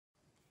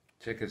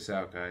Check this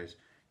out, guys.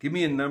 Give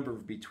me a number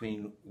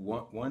between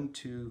 1,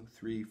 2,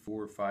 3,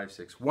 4, 5,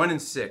 6. 1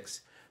 and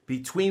 6.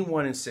 Between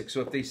 1 and 6.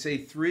 So if they say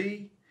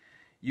 3,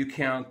 you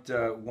count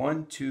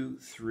 1, 2,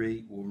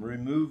 3. We'll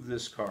remove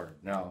this card.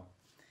 Now,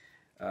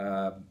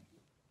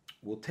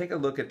 we'll take a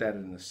look at that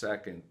in a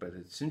second, but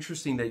it's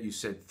interesting that you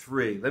said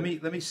 3. Let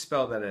me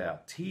spell that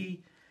out. T-H-R-E-E.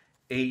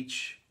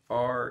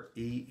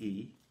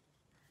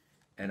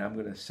 And I'm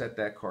going to set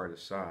that card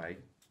aside.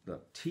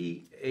 Look,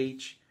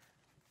 T-H-R-E-E.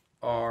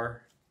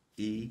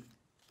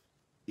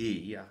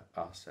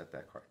 I'll set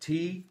that card.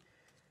 T-H-R-E-E.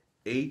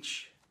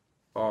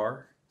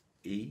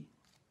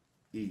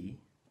 You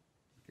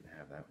can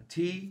have that one.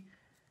 T-H-R-E-E.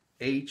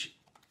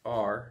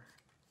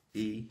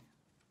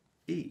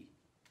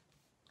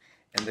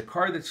 And the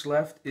card that's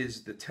left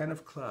is the 10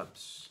 of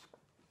clubs.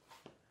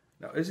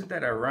 Now, isn't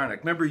that ironic?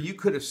 Remember, you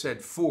could have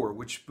said 4,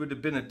 which would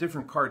have been a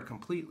different card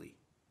completely.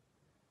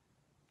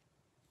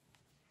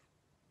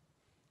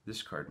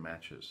 This card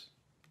matches.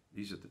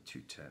 These are the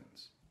 2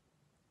 10s.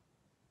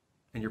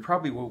 And you're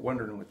probably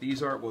wondering what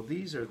these are. Well,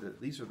 these are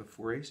the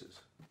 4 aces.